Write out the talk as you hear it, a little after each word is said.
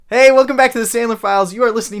Hey, welcome back to the Sandler Files. You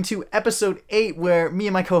are listening to episode 8, where me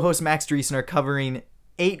and my co-host Max Dreesen are covering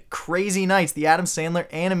 8 Crazy Nights, the Adam Sandler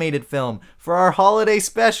animated film, for our holiday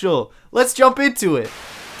special. Let's jump into it.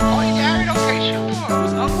 Oh, you married? Okay, sure.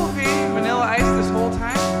 Was Uncle being Vanilla Ice this whole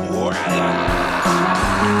time? You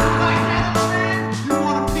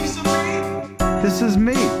want a piece of me? This is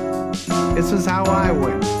me. This is how I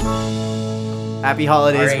win. Happy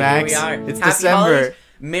holidays, All right, Max. here we are. It's Happy December. Holidays,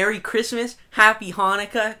 Merry Christmas, Happy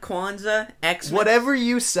Hanukkah, Kwanzaa, Xmas, Whatever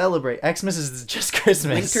you celebrate. Xmas is just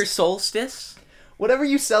Christmas. Winter Solstice. Whatever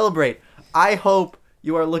you celebrate, I hope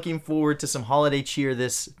you are looking forward to some holiday cheer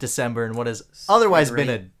this December in what has otherwise been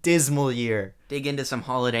a dismal year. Dig into some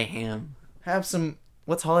holiday ham. Have some...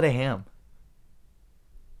 What's holiday ham?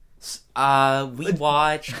 We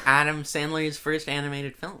watched Adam Sandler's first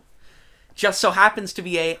animated film. Just so happens to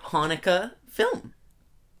be a Hanukkah film.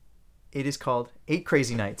 It is called 8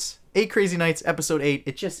 Crazy Nights. 8 Crazy Nights, episode 8.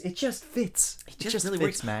 It just fits. It just really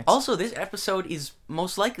fits, works. Max. Also, this episode is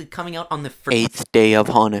most likely coming out on the 8th day of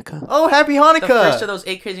Hanukkah. Oh, happy Hanukkah! The first of those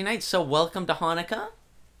 8 Crazy Nights, so welcome to Hanukkah.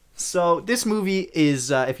 So, this movie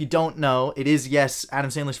is, if you don't know, it is, yes,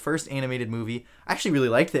 Adam Sandler's first animated movie. I actually really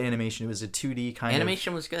liked the animation. It was a 2D kind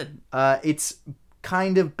Animation was good. It's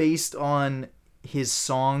kind of based on his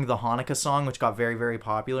song, the Hanukkah song, which got very, very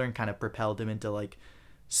popular and kind of propelled him into, like,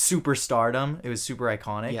 superstardom. It was super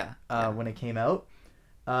iconic when it came out.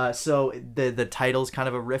 So the title's kind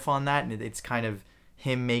of a riff on that, and it's kind of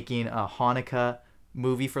him making a Hanukkah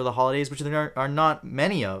movie for the holidays, which there are not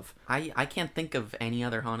many of. I can't think of any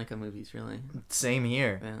other Hanukkah movies, really. Same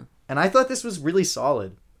here. Yeah. And I thought this was really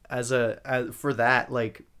solid as for that,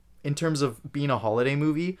 like, in terms of being a holiday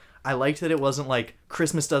movie. I liked that it wasn't like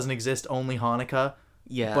Christmas doesn't exist, only Hanukkah.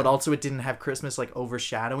 Yeah. But also it didn't have Christmas, like,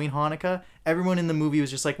 overshadowing Hanukkah. Everyone in the movie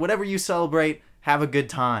was just like, whatever you celebrate, have a good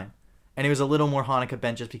time. And it was a little more Hanukkah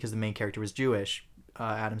bent just because the main character was Jewish,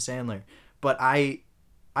 Adam Sandler. But I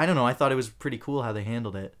don't know, I thought it was pretty cool how they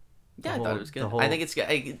handled it. Yeah, I thought it was good. I think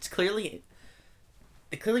it's clearly...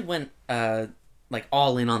 It clearly went, like,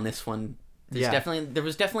 all in on this one. There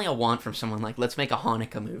was definitely a want from someone, like, let's make a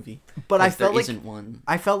Hanukkah movie. But I felt like... there isn't one.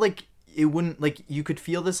 I felt like it wouldn't, like, you could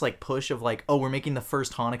feel this, like, push of, like, oh, we're making the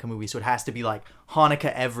first Hanukkah movie, so it has to be, like,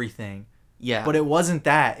 Hanukkah everything. Yeah. But it wasn't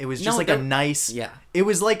that. It was just, a nice... Yeah. It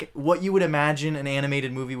was, like, what you would imagine an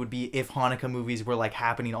animated movie would be if Hanukkah movies were, like,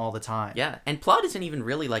 happening all the time. Yeah, and plot isn't even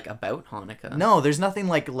really, like, about Hanukkah. No, there's nothing,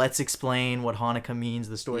 like, let's explain what Hanukkah means,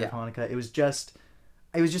 the story of Hanukkah. It was just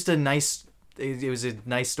a nice... It was a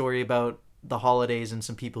nice story about the holidays and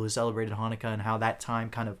some people who celebrated Hanukkah and how that time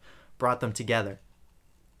kind of brought them together.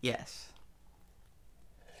 Yes.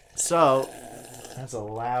 So, that's a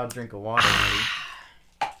loud drink of water,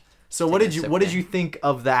 buddy. So what did you think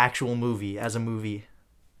of the actual movie as a movie?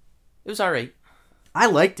 It was alright. I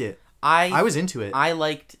liked it. I was into it. I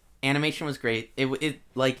liked... Animation was great.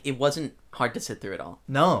 It wasn't hard to sit through at all.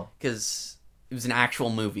 No. Because it was an actual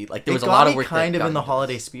movie. Like, there was a lot of work kind of in the into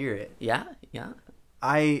holiday this. spirit. Yeah.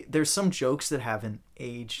 There's some jokes that haven't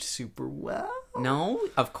aged super well. No,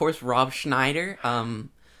 of course, Rob Schneider.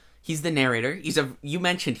 He's the narrator. You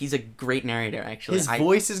mentioned he's a great narrator. Actually, his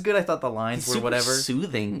voice is good. I thought the lines were super whatever,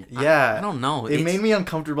 soothing. Yeah, I don't know. It made me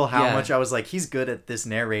uncomfortable how much I was like, he's good at this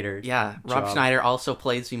narrator. Yeah, Rob job. Schneider also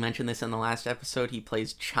plays. We mentioned this in the last episode. He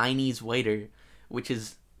plays Chinese waiter, which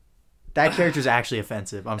is that character's actually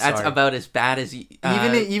offensive. I'm sorry. That's about as bad as even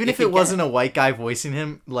if it wasn't a white guy voicing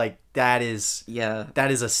him, like that is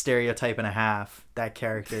a stereotype and a half. That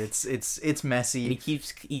character, it's messy. And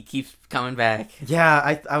he keeps coming back.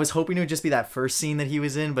 Yeah, I was hoping it would just be that first scene that he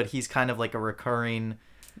was in, but he's kind of like a recurring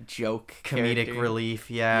joke, comedic character.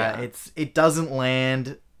 Relief. Yeah, it doesn't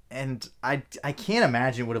land, and I can't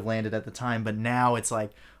imagine it would have landed at the time, but now it's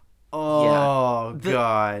like, God.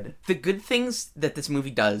 The good things that this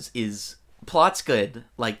movie does is plot's good,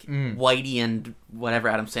 like Whitey and whatever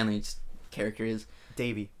Adam Sandler's character is.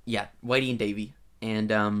 Davey. Yeah, Whitey and Davey.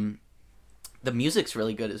 And the music's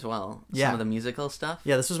really good as well. Yeah. Some of the musical stuff.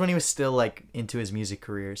 Yeah, this was when he was still, like, into his music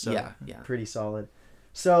career, so yeah. Pretty solid.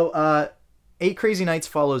 So, 8 Crazy Nights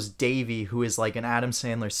follows Davey, who is, like, an Adam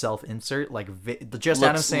Sandler self-insert, like, Adam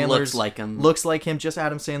Sandler's... Looks like him. Looks like him, just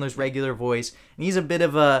Adam Sandler's regular voice. And he's a bit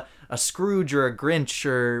of a Scrooge or a Grinch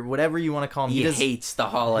or whatever you want to call him. He hates the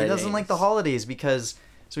holidays. He doesn't like the holidays because...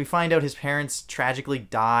 So we find out his parents tragically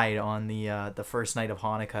died on the first night of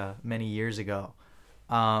Hanukkah many years ago.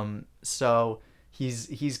 So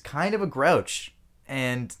he's kind of a grouch,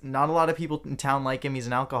 and not a lot of people in town like him. He's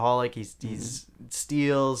an alcoholic. He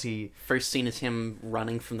steals. First scene is him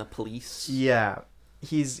running from the police. Yeah,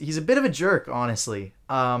 he's a bit of a jerk, honestly.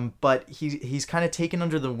 But he's kind of taken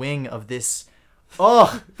under the wing of this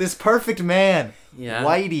Oh, this perfect man. Yeah.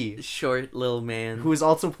 Whitey. Short little man. Who is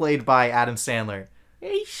also played by Adam Sandler.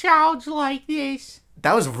 He sounds like this.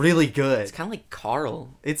 That was really good. It's kind of like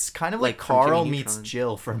Carl. It's kind of like Carl meets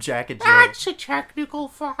Jill from Jack and Jill. That's a technical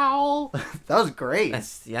foul. That was great.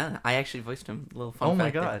 Yeah, I actually voiced him. A little fun Oh my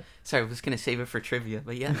fact there. god. Sorry, I was going to save it for trivia,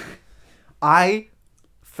 but yeah. I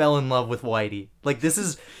fell in love with Whitey. Like, this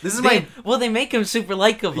is my... Well, they make him super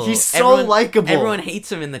likable. He's so likable. Everyone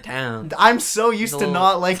hates him in the town. I'm so used to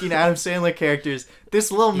not liking Adam Sandler characters.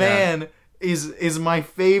 This little man is my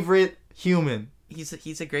favorite human.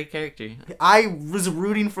 He's a great character. I was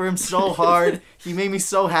rooting for him so hard. He made me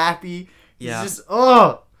so happy. He's Yeah. just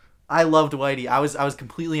I loved Whitey. I was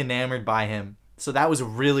completely enamored by him. So that was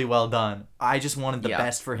really well done. I just wanted the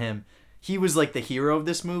best for him. He was like the hero of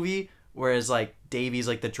this movie, whereas like Davy's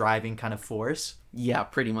like the driving kind of force. Yeah,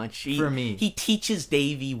 pretty much. For me. He teaches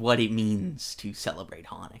Davy what it means to celebrate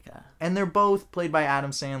Hanukkah. And they're both played by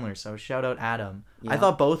Adam Sandler, so shout out Adam. Yeah. I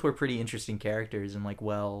thought both were pretty interesting characters and like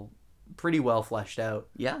pretty well fleshed out.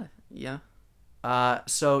 Yeah, yeah.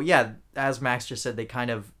 So yeah, as Max just said, they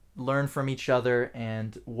kind of learn from each other,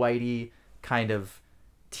 and Whitey kind of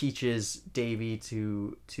teaches Davy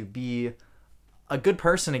to be a good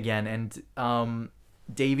person again. And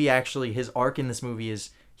Davy actually, his arc in this movie is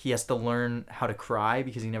he has to learn how to cry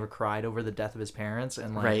because he never cried over the death of his parents.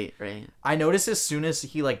 And like, right. I noticed as soon as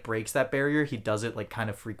he like breaks that barrier, he does it like kind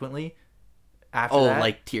of frequently. After Oh, that.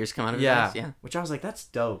 Like tears come out of his eyes? Yeah. Which I was like, that's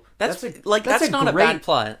dope. That's not a bad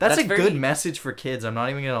plot. That's a very good message for kids. I'm not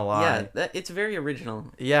even gonna lie. Yeah, it's very original.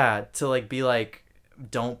 Yeah, to like be like,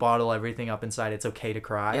 don't bottle everything up inside. It's okay to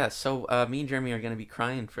cry. Yeah, so me and Jeremy are going to be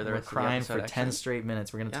crying for the rest of the crying episode. for 10 straight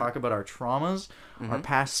minutes. We're going to talk about our traumas, our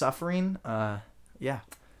past suffering. Yeah.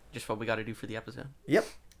 Just what we got to do for the episode. Yep.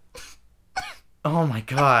 Oh my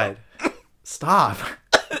god. Stop.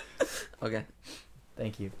 Okay.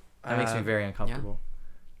 Thank you. That makes me very uncomfortable.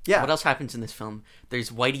 Yeah. What else happens in this film? There's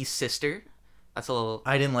Whitey's sister. That's a little...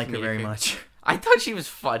 I didn't like her very much. I thought she was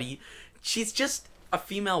funny. She's just a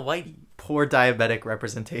female Whitey. Poor diabetic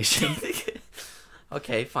representation.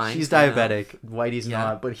 Okay, fine. She's diabetic. Whitey's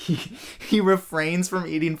not, but he refrains from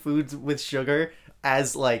eating foods with sugar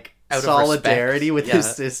as like out solidarity with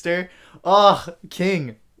his sister. Oh,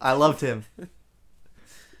 king. I loved him.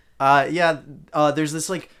 There's this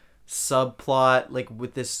like subplot like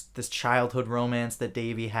with this childhood romance that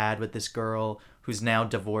Davy had with this girl who's now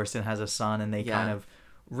divorced and has a son, and they kind of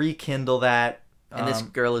rekindle that. And this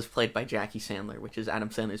girl is played by Jackie Sandler, which is Adam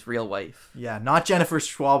Sandler's real wife. Yeah, not Jennifer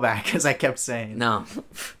Schwalbach, as I kept saying. No.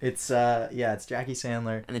 It's it's Jackie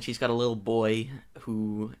Sandler. And then she's got a little boy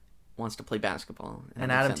who wants to play basketball.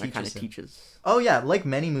 And Adam teaches. Oh yeah, like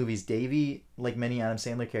many movies, Davy, like many Adam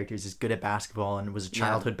Sandler characters, is good at basketball and was a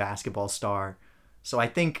childhood basketball star. So I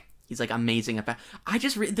think he's like amazing at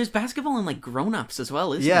there's basketball in like Grown Ups as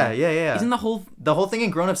well, isn't there? Yeah. Isn't the whole thing in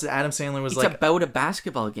Grown Ups that Adam Sandler was like about a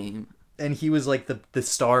basketball game. And he was like the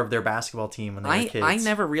star of their basketball team when they were kids. I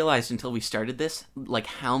never realized until we started this like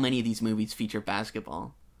how many of these movies feature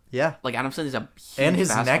basketball. Yeah. Like Adam Sandler's a huge and his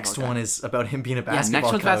next guy. one is about him being a basketball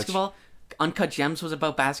next one's coach. basketball. Uncut Gems was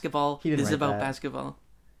about basketball. This is about basketball.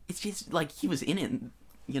 It's just like he was in it,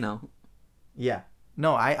 you know. Yeah.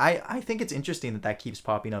 No, I think it's interesting that keeps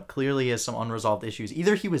popping up. Clearly he has some unresolved issues.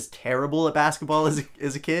 Either he was terrible at basketball as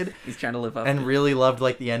a kid. He's trying to live up. And really loved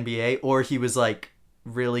like the NBA, or he was like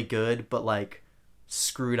really good but like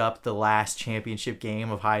screwed up the last championship game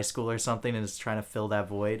of high school or something and is trying to fill that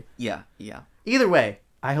void. Yeah. Either way,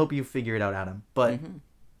 I hope you figure it out, Adam. But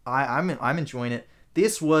I'm enjoying it.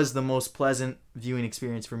 This was the most pleasant viewing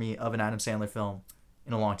experience for me of an Adam Sandler film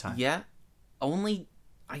in a long time. Yeah. Only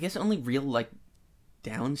real like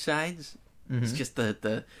downsides. It's just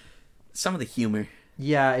the some of the humor.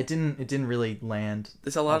 Yeah, it didn't really land.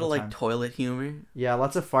 There's a lot of like toilet humor. Yeah,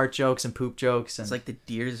 lots of fart jokes and poop jokes. And... It's like the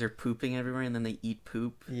deers are pooping everywhere and then they eat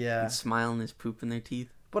poop. Yeah. And smile and there's poop in their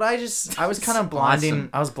teeth. But I was kind of blinding. Awesome.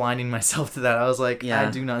 I was blinding myself to that. I was like, I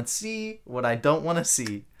do not see what I don't want to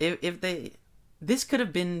see. This could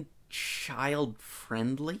have been child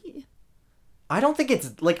friendly. I don't think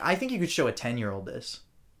it's like. I think you could show a 10-year-old this.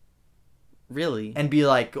 Really? And be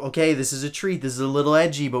like, okay, this is a treat. This is a little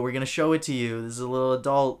edgy, but we're gonna show it to you. This is a little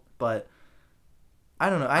adult, but I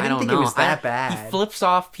don't know. I didn't think it was that bad. He flips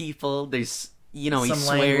off people. There's, he swears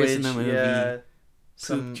language, in the movie. Yeah,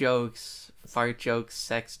 poop jokes, fart jokes,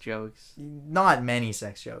 sex jokes. Not many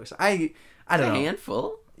sex jokes. I don't know. A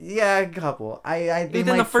handful. Yeah, a couple.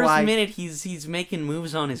 Within the first minute, he's making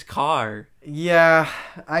moves on his car. Yeah,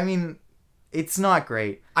 I mean, it's not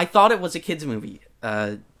great. I thought it was a kids movie.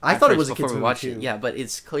 I thought it was a kids movie too. Yeah, but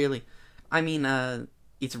it's clearly, I mean,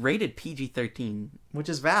 It's rated PG-13, which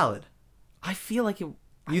is valid. I feel like it.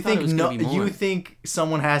 You think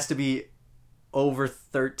someone has to be over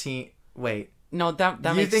 13? Wait. No, that makes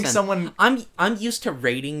sense. You think someone? I'm used to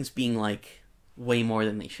ratings being like way more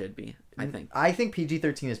than they should be. I think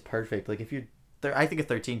PG-13 is perfect. Like if you, I think a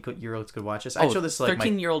 13-year-old could watch this. I show this to like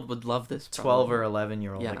 13-year-old would love this. 12 or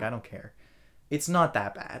 11-year-old. Yeah. Like I don't care. It's not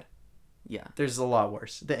that bad. Yeah. There's a lot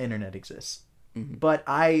worse. The internet exists. Mm-hmm. But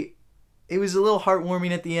it was a little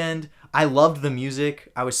heartwarming at the end. I loved the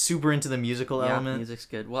music. I was super into the musical element. Yeah, music's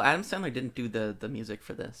good. Well, Adam Sandler didn't do the music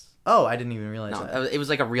for this. Oh, I didn't even realize that. It was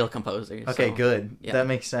like a real composer. Okay, so, good. Yeah. That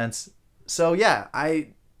makes sense. So yeah,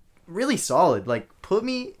 really solid. Like put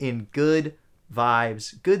me in good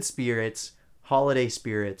vibes, good spirits, holiday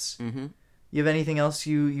spirits. Mm-hmm. You have anything else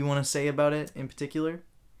you want to say about it in particular?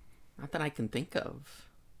 Not that I can think of.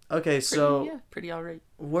 Okay, pretty alright.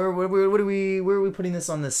 Where are we putting this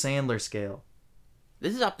on the Sandler scale?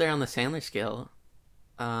 This is up there on the Sandler scale.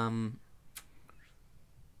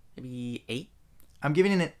 Maybe 8. I'm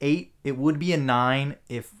giving it an 8. It would be a 9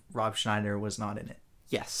 if Rob Schneider was not in it.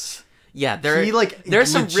 Yes. Yeah,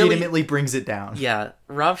 there's some legitimately brings it down. Yeah,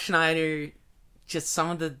 Rob Schneider, just some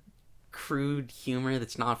of the crude humor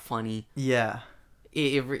that's not funny. Yeah,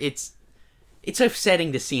 it's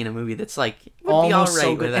upsetting to see in a movie that's like would almost be all right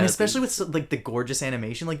so good, and especially with like the gorgeous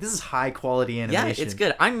animation. Like this is high quality animation. Yeah, it's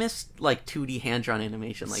good. I miss like 2D hand drawn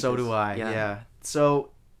animation. Like so this. Do I. Yeah.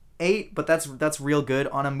 So 8, but that's real good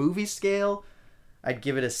on a movie scale. I'd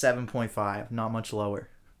give it a 7.5, not much lower.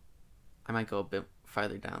 I might go a bit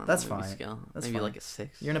farther down. That's on the movie fine. Scale. That's maybe fine. Like a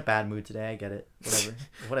 6. You're in a bad mood today. I get it.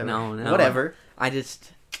 Whatever. No. Whatever. I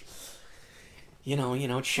just.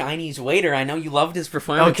 Chinese waiter. I know you loved his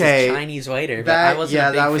performance as Chinese waiter, but I wasn't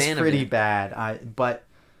a big fan of it. Yeah, that was pretty bad. But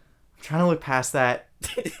I'm trying to look past that.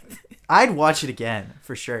 I'd watch it again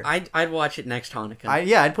for sure. I'd watch it next Hanukkah.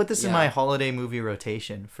 I'd put this in my holiday movie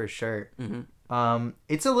rotation for sure. Mm-hmm.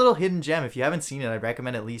 It's a little hidden gem. If you haven't seen it, I'd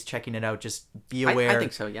recommend at least checking it out. Just be aware. I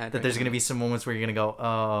think so. Yeah, that there's gonna be some moments where you're gonna go,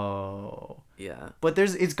 oh. Yeah. But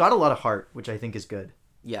it's got a lot of heart, which I think is good.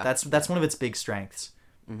 Yeah. That's one of its big strengths.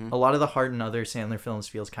 Mm-hmm. A lot of the heart in other Sandler films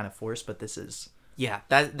feels kind of forced, but this is... Yeah,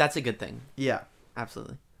 that's a good thing. Yeah.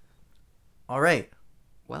 Absolutely. All right.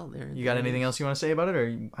 Well, there... You got anything else you want to say about it,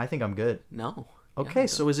 or I think I'm good? No. Okay,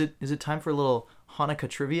 so is it time for a little Hanukkah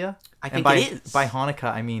trivia? I think it is. By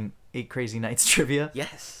Hanukkah, I mean 8 Crazy Nights trivia.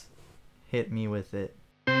 Yes. Hit me with it.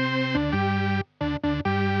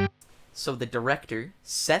 So the director,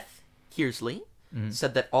 Seth Kearsley,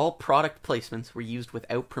 said that all product placements were used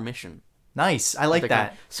without permission. Nice, I like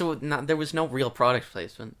that. So there was no real product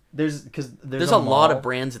placement. There's a lot of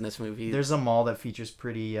brands in this movie. There's a mall that features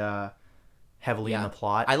pretty heavily in the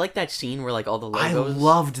plot. I like that scene where like all the logos. I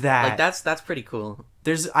loved that. Like that's pretty cool.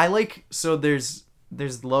 There's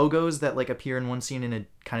logos that like appear in one scene in a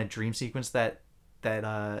kind of dream sequence that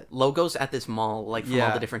logos at this mall, like from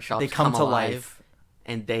all the different shops, they come to life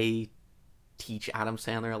and they teach Adam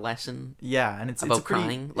Sandler a lesson. Yeah, and it's a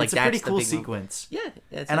crying. It's a pretty cool sequence. Yeah,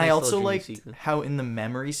 and I also liked how in the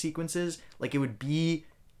memory sequences, like it would be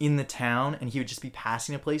in the town, and he would just be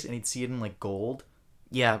passing a place, and he'd see it in like gold.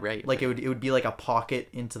 Yeah, right. Like it would be like a pocket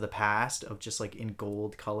into the past of just like in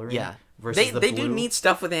gold coloring. Yeah, versus they do neat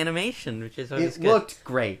stuff with animation, which is always good. It looked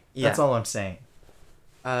great. Yeah. That's all I'm saying.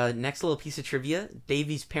 Next little piece of trivia: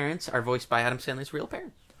 Davy's parents are voiced by Adam Sandler's real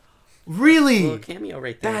parents. Really? A little cameo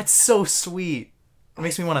right there. That's so sweet. It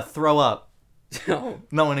makes me want to throw up.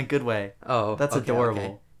 No, in a good way. Oh, that's adorable.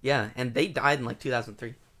 Okay. Yeah, and they died in like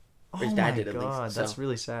 2003. Or his dad did, at least. That's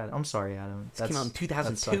really sad. I'm sorry, Adam. This came out in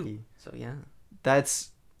 2002. So yeah. That's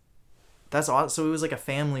awesome. So it was like a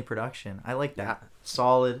family production. I like that. Yeah.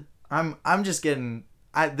 Solid. I'm just getting.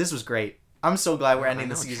 This was great. I'm so glad we're ending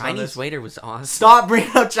the season. Chinese Waiter was awesome. Stop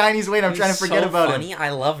bringing up Chinese Waiter. I'm trying to forget about funny. him. I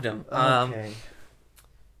loved him. Okay.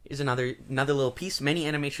 Here's another little piece. Many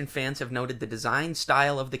animation fans have noted the design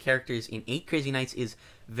style of the characters in 8 Crazy Nights is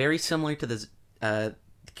very similar to the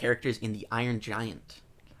characters in The Iron Giant.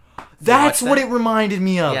 That's what it reminded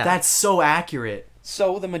me of. Yeah. That's so accurate.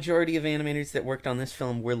 So the majority of animators that worked on this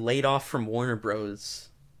film were laid off from Warner Bros.,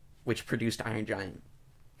 which produced Iron Giant.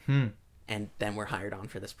 And then were hired on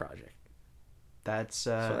for this project.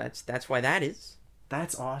 So that's why that is.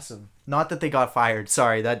 That's awesome. Not that they got fired.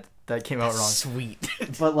 Sorry, that came out wrong. Sweet.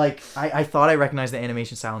 But like I thought I recognized the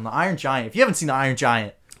animation style in The Iron Giant. If you haven't seen The Iron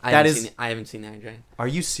Giant, I haven't seen The Iron Giant. Are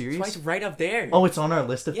you serious? That's why it's right up there. Oh, it's on our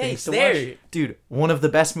list of things to watch. Dude, one of the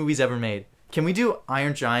best movies ever made. Can we do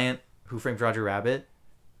Iron Giant, Who Framed Roger Rabbit?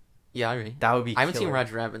 Yeah, I agree. That would be I haven't seen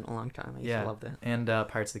Roger Rabbit in a long time. I used to love that. And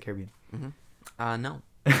Pirates of the Caribbean. No.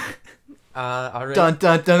 All right. Dun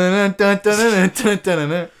dun dun dun dun dun dun dun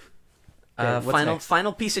dun.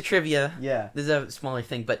 Final piece of trivia. Yeah. This is a smaller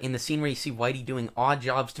thing, but in the scene where you see Whitey doing odd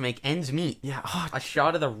jobs to make ends meet, Yeah. a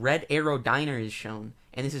shot of the Red Arrow Diner is shown,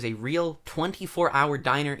 and this is a real 24-hour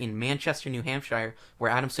diner in Manchester, New Hampshire, where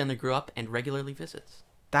Adam Sandler grew up and regularly visits.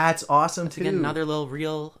 That's awesome too. Again, another little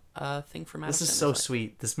real thing from Adam Sandler. This is so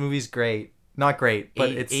sweet. This movie's great. Not great, but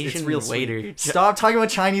it's Asian real waiter. sweet. Stop talking about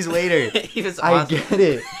Chinese waiter. He was awesome. I get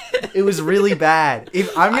it. It was really bad.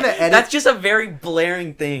 If I'm gonna edit, that's just a very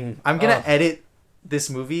blaring thing. I'm gonna edit this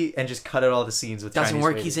movie and just cut out all the scenes with doesn't Chinese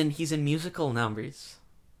work. waiter. He's in musical numbers.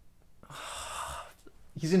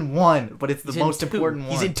 He's in one, but it's the most important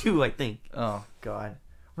one. He's in 2, I think. Oh God,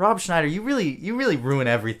 Rob Schneider, you really ruin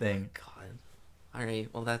everything. God. All right.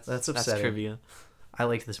 Well, that's upsetting. That's trivia. I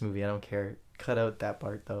liked this movie. I don't care. Cut out that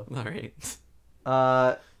part though. All right.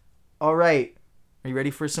 All right. Are you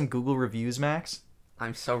ready for some Google reviews, Max?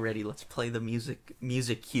 I'm so ready. Let's play the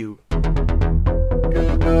music cue. Ooh,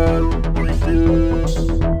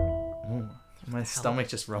 my stomach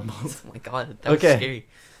just rumbled. Oh my God, that was scary.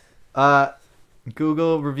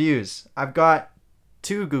 Google reviews. I've got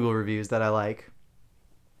 2 Google reviews that I like.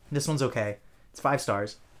 This one's okay. It's 5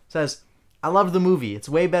 stars. It says, I loved the movie. It's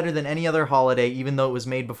way better than any other holiday, even though it was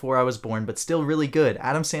made before I was born, but still really good.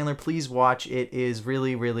 Adam Sandler, please watch. It is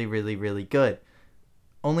really, really, really, really good.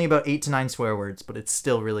 Only about 8 to 9 swear words, but it's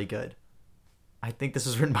still really good. I think this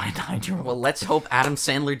was written by a 9-year-old. Well, let's hope Adam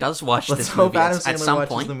Sandler does watch Let's this hope movie Adam at Sandler some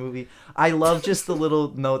watches point. the movie. I love just the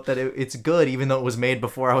little note that it's good, even though it was made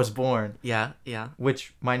before I was born. Yeah.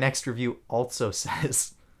 Which my next review also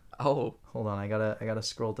says. Oh. Hold on, I gotta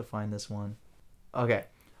scroll to find this one. Okay.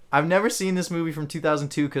 I've never seen this movie from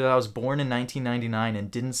 2002 because I was born in 1999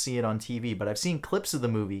 and didn't see it on TV, but I've seen clips of the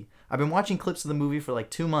movie. I've been watching clips of the movie for like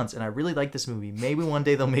 2 months, and I really like this movie. Maybe one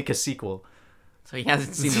day they'll make a sequel. So he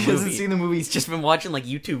hasn't seen the movie. He hasn't seen the movie. He's just been watching like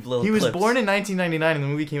YouTube little He was clips. born in 1999 and the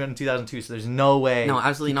movie came out in 2002, so there's no way No,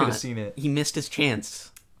 absolutely he not. could have seen it. He missed his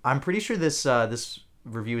chance. I'm pretty sure this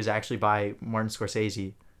review is actually by Martin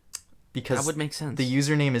Scorsese. Because that would make sense. The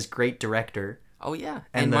username is Great Director. Oh yeah,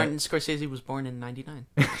 and Martin Scorsese was born in '99.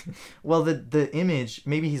 Well, the image,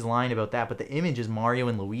 maybe he's lying about that, but the image is Mario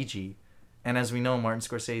and Luigi, and as we know, Martin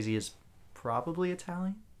Scorsese is probably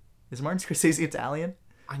Italian. Is Martin Scorsese Italian?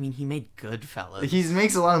 I mean, he made Goodfellas. He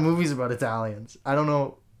makes a lot of movies about Italians. I don't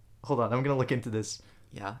know. Hold on, I'm gonna look into this.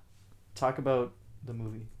 Yeah. Talk about the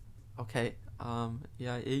movie. Okay.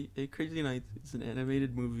 Yeah, Eight Crazy Nights is an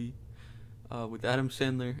animated movie, with Adam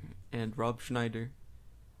Sandler and Rob Schneider.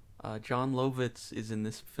 John Lovitz is in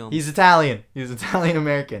this film. He's Italian. He's Italian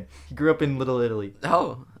American. He grew up in Little Italy.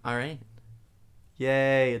 Oh, all right.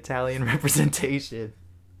 Yay, Italian representation.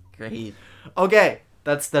 Great. Okay,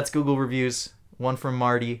 that's Google reviews. One from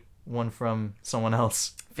Marty, one from someone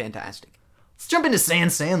else. Fantastic. Let's jump into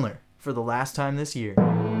Sandler for the last time this year.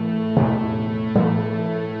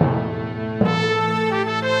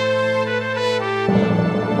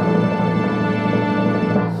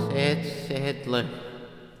 Sandler.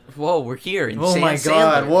 Whoa, we're here in Oh my Sandler.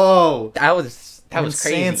 God! Whoa! That was We're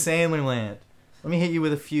crazy. in Sandler land. Let me hit you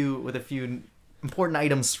with a few important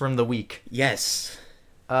items from the week. Yes.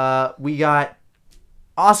 We got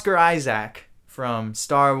Oscar Isaac from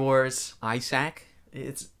Star Wars. Isaac?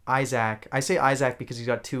 It's Isaac. I say Isaac because he's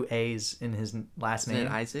got 2 A's in his last Isn't name.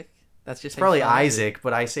 it Isaac? That's just It's probably Isaac,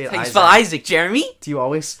 but I say it How you Isaac. spell Isaac, Jeremy? Do you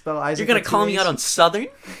always spell Isaac? You're gonna with 2 call me A's? out on Southern?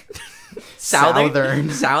 Southern.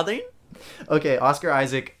 Southern? Okay, Oscar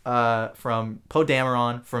Isaac from Poe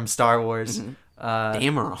Dameron from Star Wars.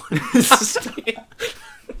 Dameron.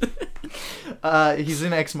 He's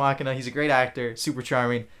in Ex Machina. He's a great actor, super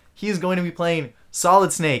charming. He is going to be playing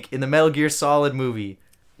Solid Snake in the Metal Gear Solid movie.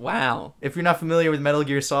 Wow. If you're not familiar with Metal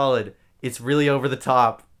Gear Solid, it's really over the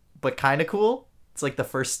top, but kind of cool. It's like the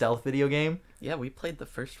first stealth video game. Yeah, we played the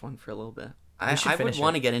first one for a little bit. We I should would finish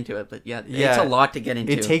want it. to get into it, but yeah, it's a lot to get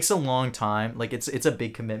into. It takes a long time. Like it's a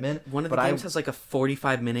big commitment. One of the games has like a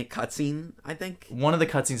 45-minute cutscene, I think. One of the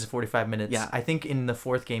cutscenes is 45 minutes. Yeah. I think in the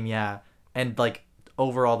 4th game, yeah. And like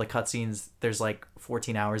overall the cutscenes, there's like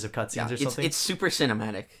 14 hours of cutscenes or something. It's super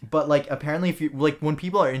cinematic. But like apparently if you like when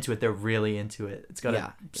people are into it, they're really into it. It's got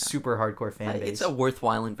a super hardcore fan base. It's a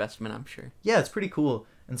worthwhile investment, I'm sure. Yeah, it's pretty cool.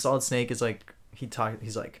 And Solid Snake is like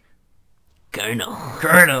he's like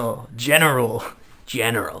Colonel, General.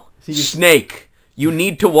 Snake, you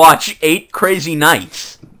need to watch 8 Crazy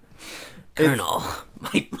Nights. Colonel,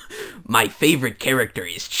 my favorite character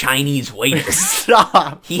is Chinese waiter.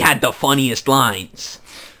 Stop. He had the funniest lines.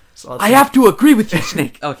 Solid I Snake. have to agree with you,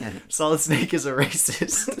 Snake. Okay. Solid Snake is a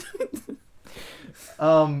racist.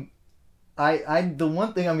 I the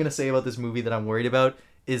one thing I'm gonna say about this movie that I'm worried about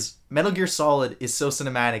is Metal Gear Solid is so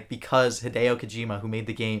cinematic because Hideo Kojima, who made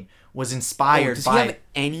the game, was inspired does by... he have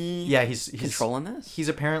any he's control on this? He's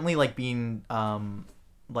apparently like being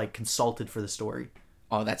like consulted for the story.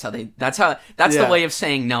 Oh, that's the way of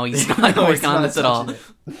saying no, he's not working on this at all.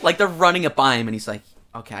 Like they're running it by him and he's like,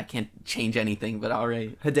 okay, I can't change anything, but all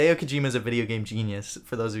right. Hideo Kojima is a video game genius.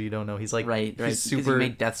 For those of you who don't know, he's like right. He's super. He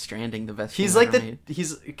made Death Stranding the best. He's like the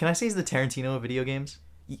he's. Can I say he's the Tarantino of video games?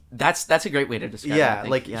 That's a great way to describe it.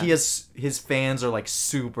 I think. He has his fans are like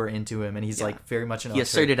super into him, and he's like very much an. He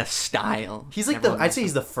asserted a style. He's like I'd say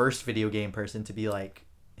he's the first video game person to be like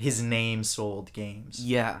his name sold games.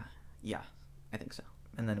 Yeah, I think so.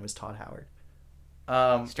 And then it was Todd Howard.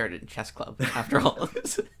 Started in chess club after all.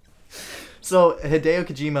 So Hideo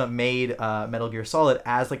Kojima made Metal Gear Solid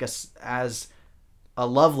as like as a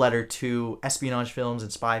love letter to espionage films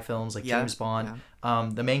and spy films like James Bond. Yeah.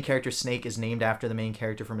 The main character Snake is named after the main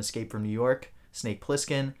character from Escape from New York, Snake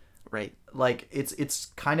Plissken. Right. Like it's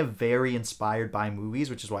kind of very inspired by movies,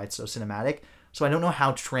 which is why it's so cinematic. So I don't know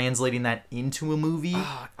how translating that into a movie.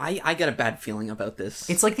 I got a bad feeling about this.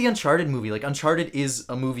 It's like the Uncharted movie. Like Uncharted is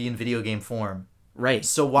a movie in video game form. Right.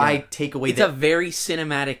 So why take away It's a very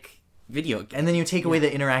cinematic video game. And then you take away the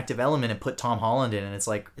interactive element and put Tom Holland in, and it's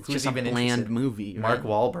like, it's who's just even a bland interested? Movie. Right? Mark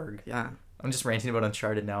Wahlberg. Yeah. I'm just ranting about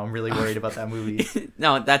Uncharted now. I'm really worried about that movie.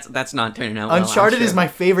 No, that's not turning out well. Uncharted is my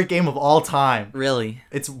favorite game of all time. Really?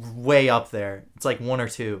 It's way up there. It's like 1 or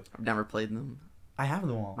 2. I've never played them. I have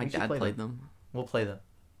them all. My dad played them. We'll play them.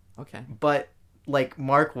 Okay. But like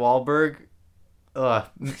Mark Wahlberg,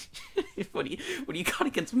 what do you got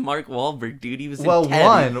against Mark Wahlberg, dude? He was in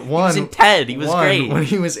Ted. He was in Ted. He was great. When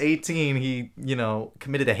he was 18, he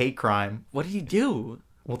committed a hate crime. What did he do?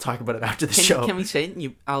 We'll talk about it after the show. Can we say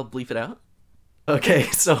it? I'll bleep it out. Okay,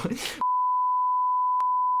 so.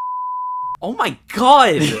 Oh my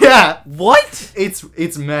god! Yeah. What?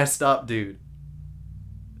 It's messed up, dude.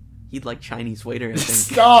 He'd like Chinese waiter. I think.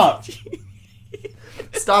 Stop.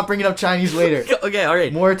 Stop bringing up Chinese waiter. Okay, all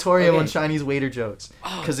right. Moratorium on Chinese waiter jokes.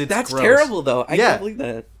 Because that's gross. terrible, though. I can't believe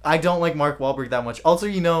that. I don't like Mark Wahlberg that much. Also,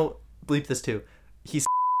 bleep this too. He's.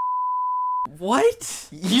 What?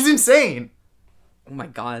 He's insane. Oh my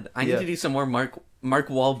god! I need to do some more Mark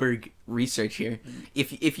Wahlberg research here.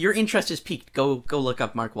 If your interest is piqued, go look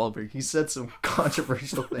up Mark Wahlberg. He said some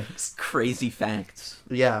controversial things. Crazy facts.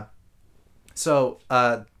 Yeah. So,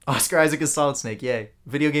 Oscar Isaac is Solid Snake. Yay.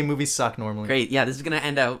 Video game movies suck normally. Great. Yeah, this is gonna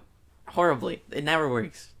end out horribly. It never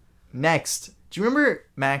works. Next, do you remember,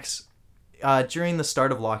 Max? During the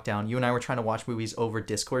start of lockdown, you and I were trying to watch movies over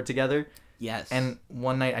Discord together. Yes. And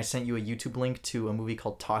one night I sent you a YouTube link to a movie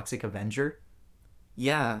called Toxic Avenger.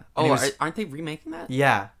 Yeah. Oh, aren't they remaking that?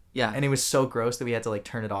 Yeah. Yeah. And it was so gross that we had to like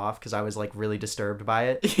turn it off because I was like really disturbed by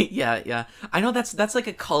it. Yeah. I know that's like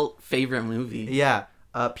a cult favorite movie. Yeah.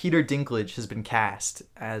 Peter Dinklage has been cast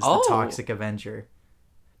as the Toxic Avenger.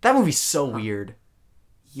 That movie's so weird.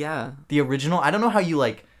 Yeah. The original, I don't know how you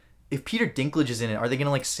like, if Peter Dinklage is in it, are they going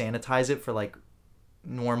to like sanitize it for like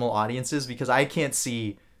normal audiences? Because I can't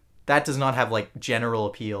see, that does not have like general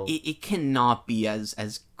appeal. It cannot be as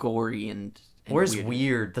gory and or as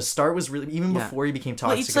weird. The start was really, even before he became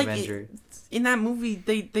Toxic Avenger. In that movie,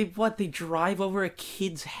 they drive over a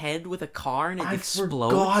kid's head with a car and it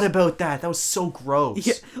explodes. I forgot about that. That was so gross.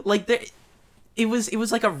 Yeah, like it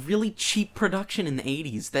was like a really cheap production in the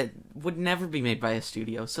 80s that would never be made by a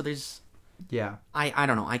studio. So there's I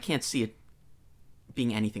don't know. I can't see it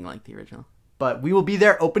being anything like the original. But we will be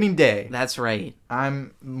there opening day. That's right.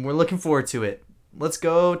 We're looking forward to it. Let's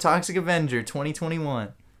go Toxic Avenger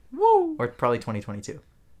 2021. Woo! Or probably 2022.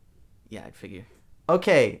 Yeah, I'd figure.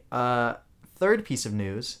 Okay, third piece of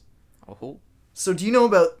news. Oh. So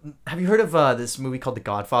have you heard of this movie called The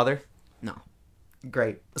Godfather? No.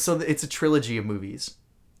 Great. So it's a trilogy of movies.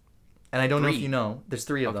 And I don't know if you know. There's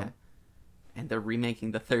 3 of them. And they're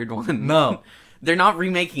remaking the third one. No. They're not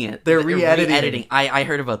remaking it. They're re-editing. I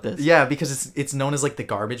heard about this. Yeah, because it's known as like the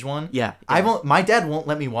garbage one. Yeah. My dad won't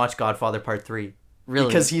let me watch Godfather Part 3. Really?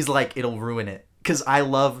 Because he's like, it'll ruin it. Because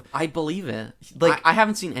I believe it. Like, I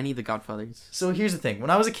haven't seen any of the Godfathers. So here's the thing. When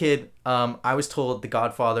I was a kid, I was told The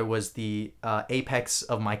Godfather was the apex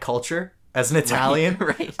of my culture as an Italian.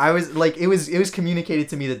 Right. I was like, it was communicated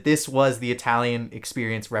to me that this was the Italian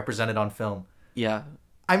experience represented on film. Yeah.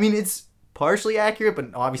 I mean, it's partially accurate,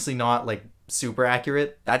 but obviously not like super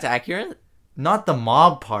accurate. That's accurate? Not the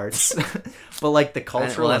mob parts, but like the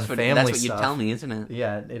cultural and family stuff. That's what you tell me, isn't it?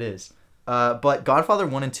 Yeah, it is. But Godfather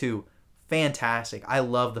 1 and 2, fantastic. I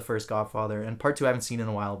love the first Godfather, and Part 2 I haven't seen in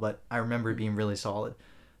a while, but I remember it being really solid.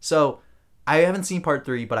 So I haven't seen Part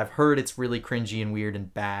 3, but I've heard it's really cringy and weird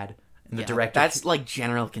and bad. And the director... That's like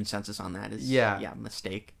general consensus on that is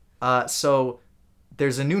mistake. So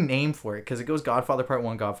there's a new name for it because it goes Godfather Part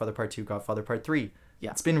 1, Godfather Part 2, Godfather Part 3.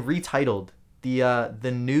 Yeah. It's been retitled.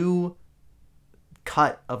 The new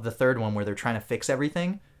cut of the third one where they're trying to fix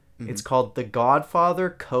everything, it's called The Godfather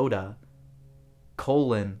Coda,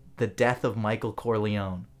 The Death of Michael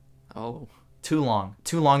Corleone. Oh. Too long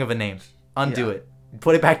of a name. Undo it.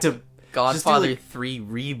 Put it back to... Godfather 3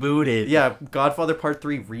 rebooted. Yeah, Godfather Part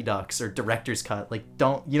 3 Redux or Director's Cut. Like,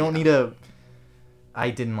 you don't need a... I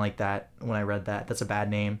didn't like that when I read that. That's a bad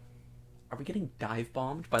name. Are we getting dive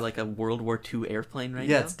bombed by like a World War II airplane right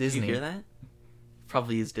now? Yeah, it's Disney. Did you hear that?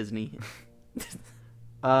 Probably is Disney.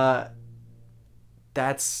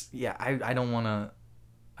 That's... Yeah, I don't want to...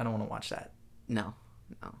 I don't want to watch that. No.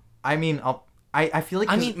 I mean, I feel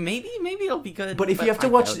like... maybe it'll be good. But if you have to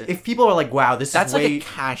watch... If people are like, wow, that's like a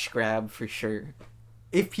cash grab for sure.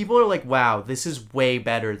 If people are like, wow, this is way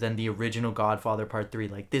better than the original Godfather Part 3,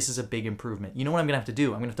 like, this is a big improvement. You know what I'm going to have to do?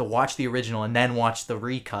 I'm going to have to watch the original and then watch the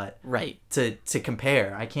recut. Right. To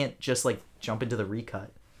compare. I can't just, like, jump into the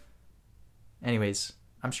recut. Anyways,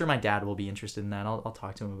 I'm sure my dad will be interested in that. I'll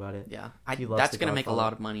talk to him about it. Yeah. That's going to make a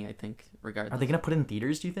lot of money, I think, regardless. Are they going to put it in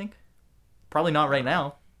theaters, do you think? Probably not right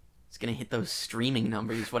now. It's going to hit those streaming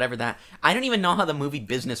numbers, whatever that... I don't even know how the movie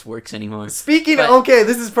business works anymore. Okay,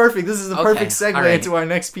 this is perfect. This is the perfect segue into our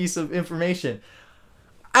next piece of information.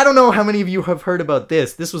 I don't know how many of you have heard about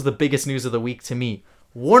this. This was the biggest news of the week to me.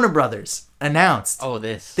 Warner Brothers announced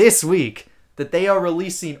this week that they are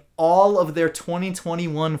releasing all of their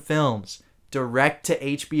 2021 films direct to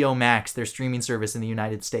HBO Max, their streaming service in the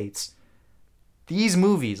United States. These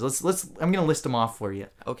movies, I'm going to list them off for you.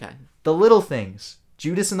 Okay. The Little Things,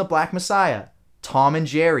 Judas and the Black Messiah, Tom and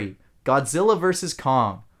Jerry, Godzilla vs.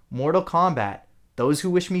 Kong, Mortal Kombat, Those Who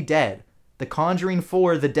Wish Me Dead, The Conjuring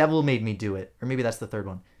 4, The Devil Made Me Do It, or maybe that's the third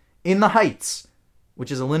one, In the Heights,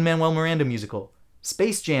 which is a Lin-Manuel Miranda musical,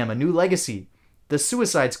 Space Jam, A New Legacy, The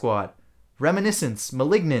Suicide Squad, Reminiscence,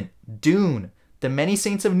 Malignant, Dune, The Many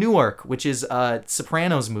Saints of Newark, which is a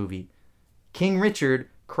Sopranos movie, King Richard,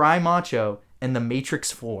 Cry Macho, and The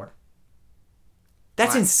Matrix 4.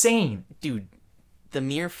 That's insane. Dude. The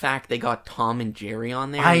mere fact they got Tom and Jerry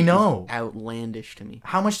on there, I know, is outlandish to me.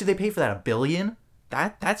 How much did they pay for that? $1 billion?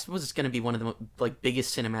 That's what's going to be one of the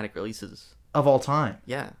biggest cinematic releases of all time.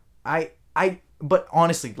 Yeah. But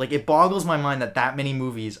honestly, like, it boggles my mind that many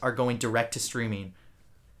movies are going direct to streaming.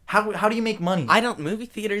 How do you make money? Movie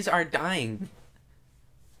theaters are dying.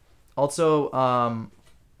 Also,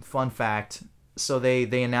 fun fact. So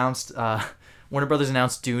they announced Warner Brothers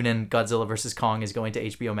announced Dune and Godzilla vs. Kong is going to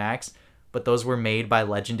HBO Max. But those were made by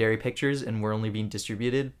Legendary Pictures and were only being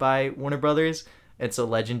distributed by Warner Brothers. And so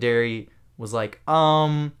Legendary was like,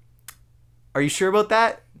 are you sure about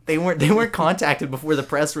that? They weren't contacted before the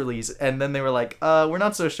press release. And then they were like, we're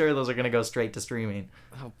not so sure those are going to go straight to streaming.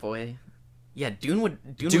 Oh, boy. Yeah, Dune was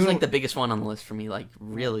like the biggest one on the list for me, like,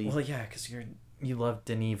 really. Well, yeah, because you love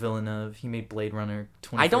Denis Villeneuve. He made Blade Runner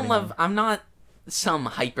 2049. I'm not some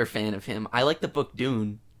hyper fan of him. I like the book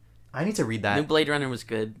Dune. I need to read that. New Blade Runner was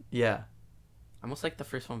good. Yeah. I almost like the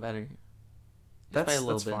first one better.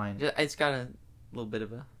 That's fine. It's got a little bit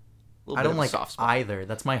of a... I don't like either.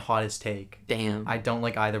 That's my hottest take. Damn. I don't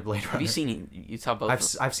like either Blade Runner. Have you seen... You saw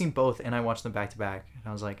both? I've seen both, and I watched them back to back. And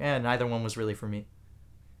I was like, neither one was really for me.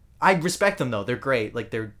 I respect them, though. They're great. Like,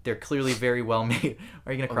 they're clearly very well made.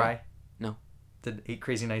 Are you going to cry? No. Did 8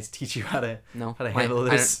 Crazy Nights teach you how to handle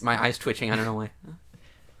this? this? My eye's twitching. I don't know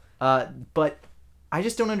why. But I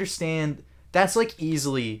just don't understand. That's, like,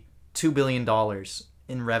 easily $2 billion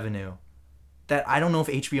in revenue that I don't know if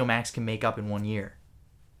HBO Max can make up in 1 year.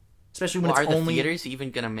 Especially when it's only... Are the theaters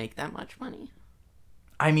even going to make that much money?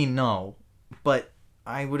 I mean, no. But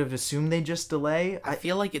I would have assumed they'd just delay. I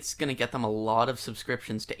feel like it's going to get them a lot of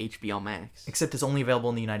subscriptions to HBO Max. Except it's only available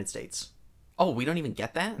in the United States. Oh, we don't even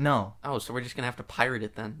get that? No. Oh, so we're just going to have to pirate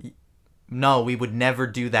it then? No, we would never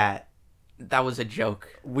do that. That was a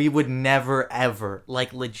joke. We would never, ever.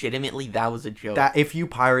 Like, legitimately, that was a joke. That if you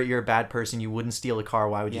pirate, you're a bad person. You wouldn't steal a car.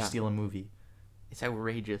 Why would you steal a movie? It's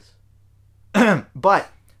outrageous. But,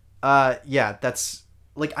 yeah, that's...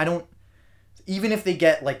 Like, I don't... Even if they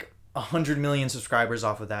get, like, 100 million subscribers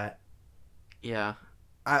off of that... Yeah.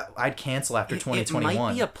 I'd cancel after 2021. It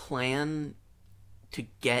might be a plan to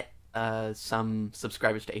get some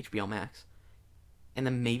subscribers to HBO Max. And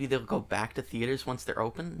then maybe they'll go back to theaters once they're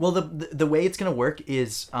open? Well, the way it's going to work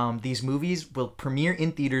is these movies will premiere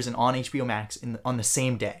in theaters and on HBO Max on the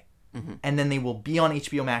same day. Mm-hmm. And then they will be on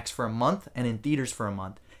HBO Max for a month and in theaters for a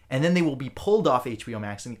month. And then they will be pulled off HBO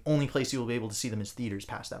Max, and the only place you will be able to see them is theaters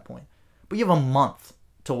past that point. But you have a month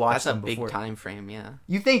to watch them before. That's a big time frame, yeah.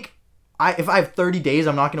 You think if I have 30 days,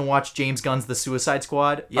 I'm not going to watch James Gunn's The Suicide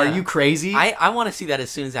Squad. Yeah. Are you crazy? I want to see that as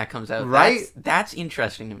soon as that comes out. Right? That's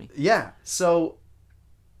interesting to me. Yeah. So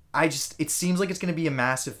it seems like it's going to be a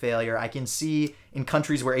massive failure. I can see in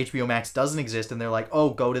countries where HBO Max doesn't exist and they're like,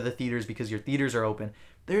 oh, go to the theaters because your theaters are open.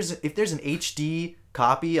 If there's an HD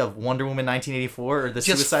copy of Wonder Woman 1984 or The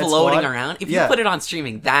Suicide Squad. Just floating around. If you put it on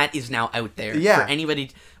streaming, that is now out there for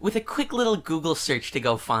anybody with a quick little Google search to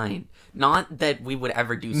go find. Not that we would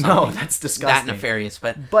ever do something that's disgusting. That nefarious,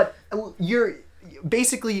 but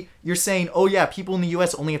you're saying, oh yeah, people in the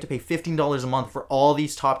US only have to pay $15 a month for all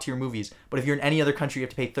these top tier movies, but if you're in any other country you have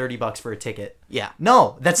to pay $30 for a ticket. Yeah.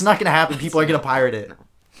 No, that's not going to happen. People are going to pirate it. No.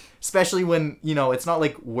 Especially when, it's not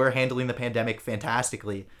like we're handling the pandemic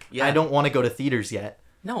fantastically. Yeah. I don't want to go to theaters yet.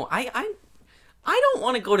 No, I don't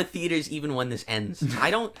want to go to theaters even when this ends.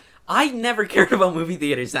 I never cared about movie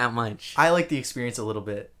theaters that much. I like the experience a little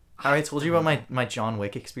bit. I told you about my John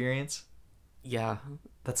Wick experience. Yeah.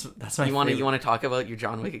 That's my favorite. You want to talk about your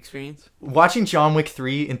John Wick experience? Watching John Wick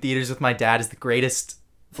 3 in theaters with my dad is the greatest,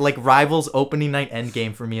 rivals opening night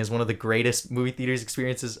Endgame for me is one of the greatest movie theaters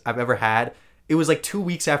experiences I've ever had. It was 2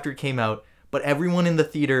 weeks after it came out, but everyone in the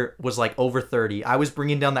theater was over 30. I was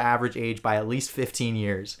bringing down the average age by at least 15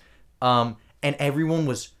 years. And everyone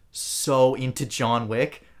was so into John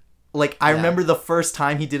Wick. I remember the first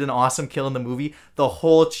time he did an awesome kill in the movie, the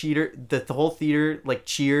whole theater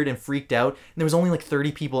cheered and freaked out. And there was only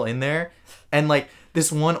 30 people in there. And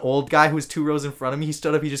this one old guy who was 2 rows in front of me, he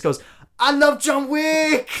stood up, he just goes, I love John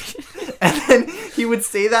Wick! And then he would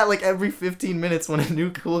say that every 15 minutes when a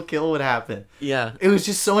new cool kill would happen. Yeah. It was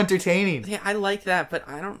just so entertaining. Yeah, I like that, but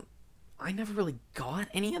I never really got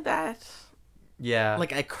any of that. Yeah.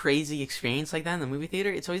 A crazy experience like that in the movie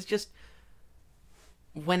theater. It's always just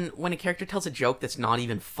when a character tells a joke that's not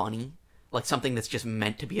even funny, something that's just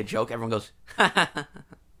meant to be a joke, everyone goes, ha ha ha.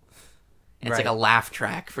 It's a laugh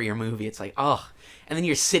track for your movie. It's oh. And then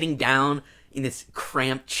you're sitting down in this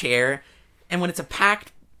cramped chair, and when it's a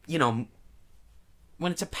packed,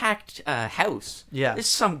 house, there's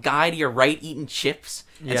some guy to your right eating chips,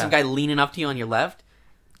 and some guy leaning up to you on your left.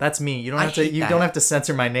 That's me. You don't have to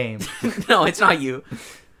censor my name. No, it's not you.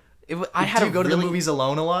 Do you go to the movies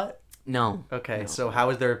alone a lot? No. Okay, no. So how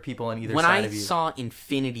is there people on either side of you? When I saw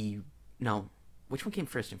Infinity... No. Which one came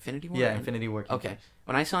first? Infinity War? Yeah, Infinity War came first. First.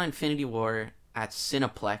 When I saw Infinity War at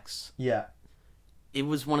Cineplex... Yeah. It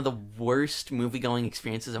was one of the worst movie-going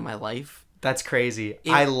experiences of my life. That's crazy.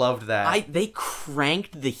 I loved that. They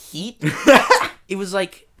cranked the heat. It was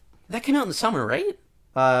that came out in the summer, right?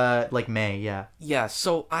 May, yeah. Yeah,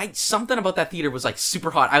 so something about that theater was super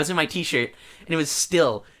hot. I was in my t-shirt, and it was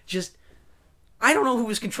still just... I don't know who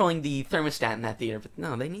was controlling the thermostat in that theater, but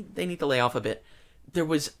no, they need to lay off a bit. There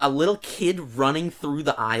was a little kid running through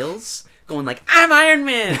the aisles, going "I'm Iron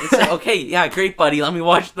Man." It's okay, yeah, great, buddy. Let me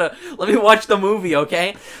watch the movie,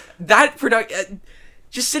 okay? That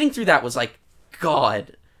just sitting through that was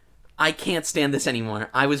God, I can't stand this anymore.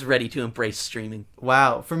 I was ready to embrace streaming.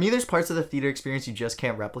 Wow, for me, there's parts of the theater experience you just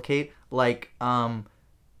can't replicate.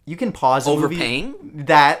 You can pause a Overpaying? movie.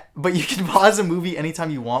 But you can pause a movie anytime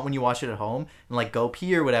you want when you watch it at home and go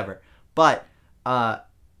pee or whatever. But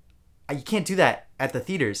you can't do that at the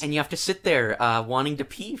theaters. And you have to sit there wanting to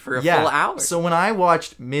pee for a full hour. So when I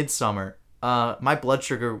watched Midsummer, my blood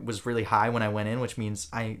sugar was really high when I went in, which means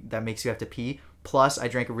that makes you have to pee. Plus, I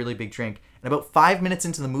drank a really big drink. And about 5 minutes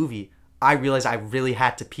into the movie, I realized I really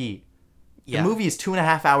had to pee. Yeah. The movie is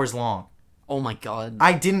 2.5 hours long. Oh my God.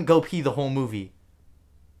 I didn't go pee the whole movie.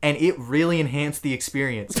 And it really enhanced the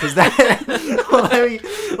experience. Because that...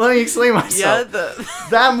 let me explain myself. Yeah,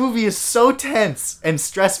 that movie is so tense and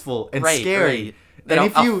stressful and scary. Right.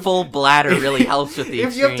 And a full bladder really helps with the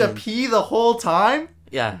experience. If you have to pee the whole time...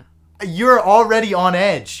 Yeah. You're already on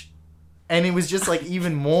edge. And it was just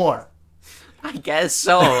even more. I guess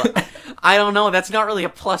so. I don't know. That's not really a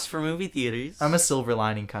plus for movie theaters. I'm a silver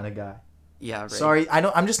lining kind of guy. Yeah, right. Sorry,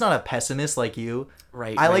 I'm just not a pessimist like you.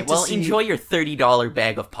 Right. Enjoy your $30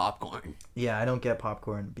 bag of popcorn. Yeah, I don't get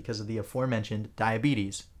popcorn because of the aforementioned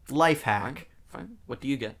diabetes. Life hack. Fine. What do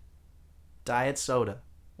you get? Diet soda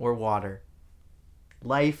or water.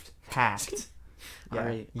 Life hacked. Yeah. All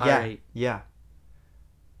right. Yeah. All right. Yeah.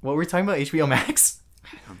 What were we talking about? HBO Max?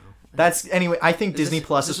 I don't know. Anyway, I think Disney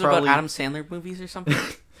Plus is probably... about Adam Sandler movies or something?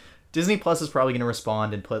 Disney Plus is probably going to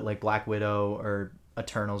respond and put Black Widow or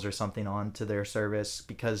Eternals or something onto their service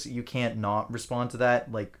because you can't not respond to that.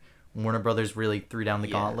 Warner Brothers really threw down the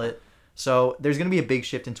gauntlet. So there's going to be a big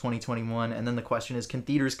shift in 2021, and then the question is, can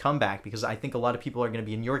theaters come back? Because I think a lot of people are going to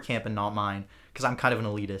be in your camp and not mine, because I'm kind of an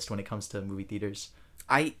elitist when it comes to movie theaters.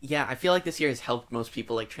 I feel like this year has helped most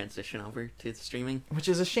people like transition over to streaming, which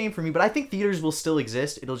is a shame for me. But I think theaters will still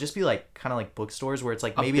exist. It'll just be like kind of like bookstores where it's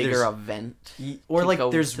like maybe a bigger there's event, or like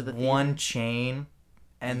there's one chain,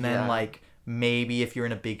 and then like maybe if you're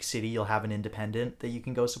in a big city, you'll have an independent that you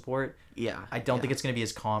can go support. Yeah, I don't think it's going to be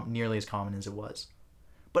as nearly as common as it was.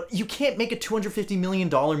 But you can't make a $250 million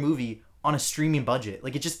movie on a streaming budget.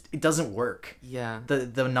 Like, it doesn't work. Yeah.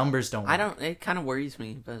 The numbers don't work. It kind of worries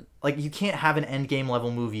me, but... Like, you can't have an Endgame level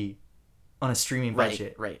movie on a streaming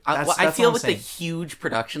budget. Right. I feel with the huge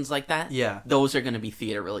productions like that, those are going to be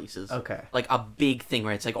theater releases. Okay. Like, a big thing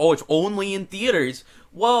where it's like, oh, it's only in theaters.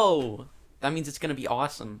 Whoa. That means it's going to be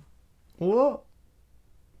awesome. Whoa.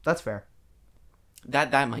 That's fair.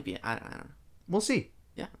 That might be... I don't know. We'll see.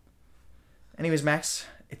 Yeah. Anyways, Max...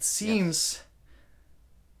 It seems,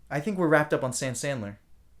 I think we're wrapped up on Sam Sandler.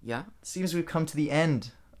 Yeah? It seems we've come to the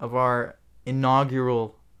end of our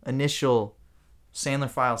initial Sandler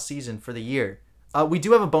Files season for the year. We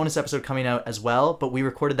do have a bonus episode coming out as well, but we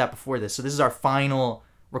recorded that before this. So this is our final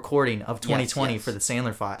recording of 2020 for the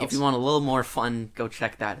Sandler Files. If you want a little more fun, go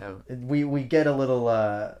check that out. We get a little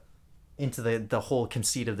into the whole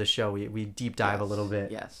conceit of the show. We deep dive a little bit.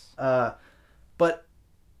 Yes. But...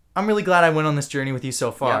 I'm really glad I went on this journey with you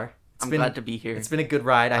so far. Yeah, I'm glad to be here. It's been a good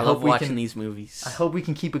ride. I love watching these movies. I hope we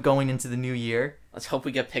can keep it going into the new year. Let's hope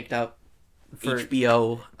we get picked up for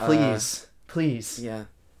HBO. Please. Yeah.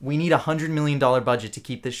 We need $100 million budget to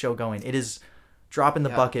keep this show going. It is dropping the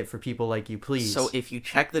bucket for people like you, please. So if you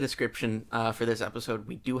check the description for this episode,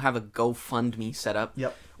 we do have a GoFundMe set up.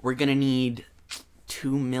 Yep. We're going to need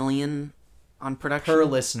 $2 million on production. Per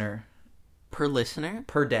listener. Per listener?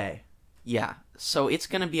 Per day. Yeah. So it's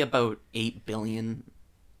going to be about $8 billion.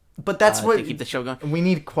 But that's what... to keep the show going. We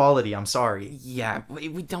need quality, I'm sorry. Yeah.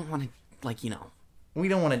 We don't want to, We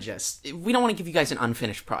don't want to just... We don't want to give you guys an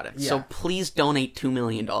unfinished product. Yeah. So please donate $2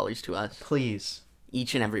 million to us. Please.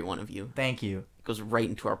 Each and every one of you. Thank you. It goes right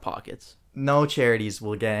into our pockets. No charities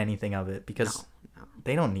will get anything of it because... No.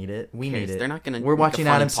 They don't need it. We need it. They're not going to... We're watching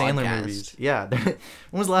Adam Sandler movies. Yeah. When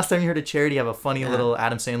was the last time you heard a charity have a funny little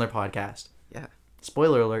Adam Sandler podcast? Yeah.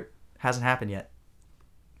 Spoiler alert. Hasn't happened yet.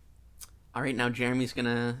 All right, now Jeremy's going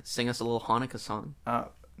to sing us a little Hanukkah song.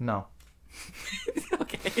 No.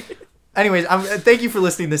 Okay. Anyways, thank you for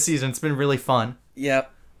listening this season. It's been really fun. Yep.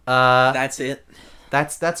 That's it.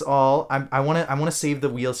 That's all. I want to save the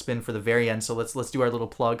wheel spin for the very end. So let's do our little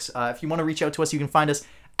plugs. If you want to reach out to us, you can find us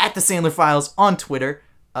at the Sandler Files on Twitter.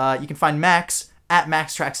 You can find Max at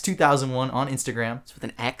MaxTracks2001 on Instagram. It's with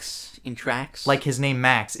an X in tracks. Like his name,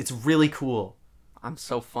 Max. It's really cool. I'm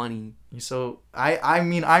so funny. I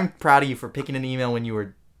mean, I'm proud of you for picking an email when you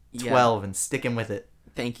were 12 and sticking with it.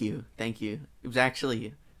 Thank you. It was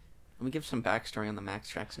actually... Let me give some backstory on the Max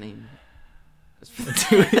Tracks name. Just for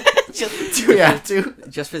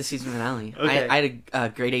the season finale. Okay. I had a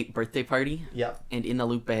grade 8 birthday party. Yeah. And in the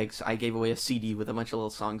loot bags, I gave away a CD with a bunch of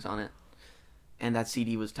little songs on it. And that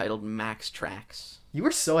CD was titled Max Tracks. You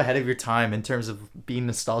were so ahead of your time in terms of being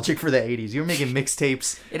nostalgic for the 80s. You were making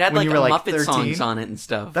mixtapes It had when like you were Muppet 13. songs on it and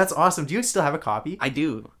stuff. That's awesome. Do you still have a copy? I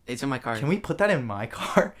do. It's in my car. Can we put that in my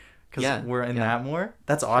car? Because we're in that more?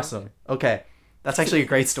 That's awesome. Okay. That's actually a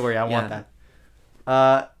great story. I want that.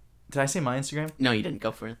 Did I say my Instagram? No, you didn't.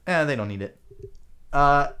 Go for it. They don't need it.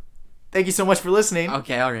 Thank you so much for listening.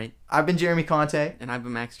 Okay, all right. I've been Jeremy Conte. And I've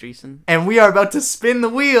been Max Dreesen. And we are about to spin the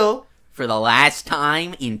wheel. For the last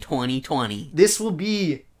time in 2020. This will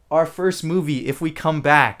be our first movie. If we come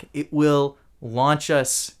back, it will launch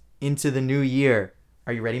us into the new year.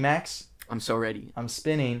 Are you ready, Max? I'm so ready. I'm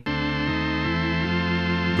spinning.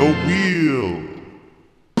 The wheel.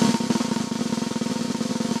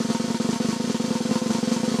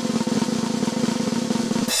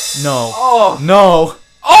 No. Oh. No.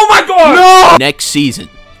 Oh my god! No! Next season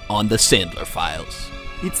on The Sandler Files.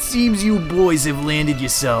 It seems you boys have landed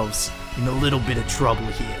yourselves in a little bit of trouble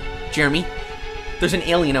here. Jeremy, there's an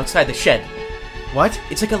alien outside the shed. What?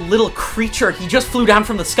 It's like a little creature. He just flew down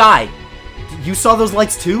from the sky. You saw those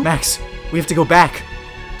lights too? Max, we have to go back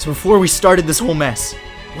to before we started this whole mess.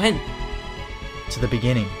 When? To the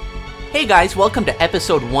beginning. Hey guys, welcome to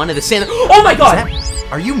episode 1 of The Sandler... Oh my god!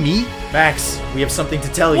 Are you me? Max, we have something to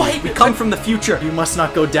tell you. What? We come from the future. You must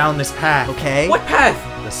not go down this path, okay? What path?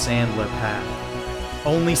 The Sandler path.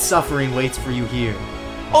 Only suffering waits for you here.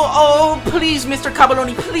 Oh, please, Mr.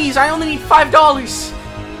 Cabaloni, please. I only need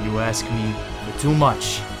 $5. You ask me for too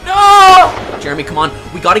much. No! Jeremy, come on.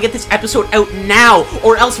 We gotta get this episode out now,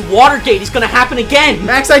 or else Watergate is gonna happen again.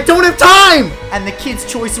 Max, I don't have time! And the Kids'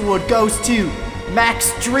 Choice Award goes to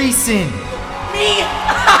Max Dreesen. Me?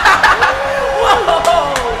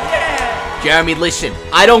 Whoa, yeah! Jeremy, listen.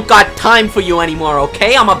 I don't got time for you anymore,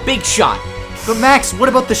 okay? I'm a big shot. But Max, what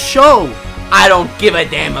about the show? I don't give a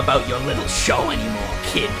damn about your little show anymore,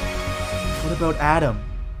 kid. What about Adam?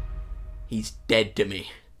 He's dead to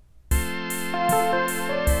me.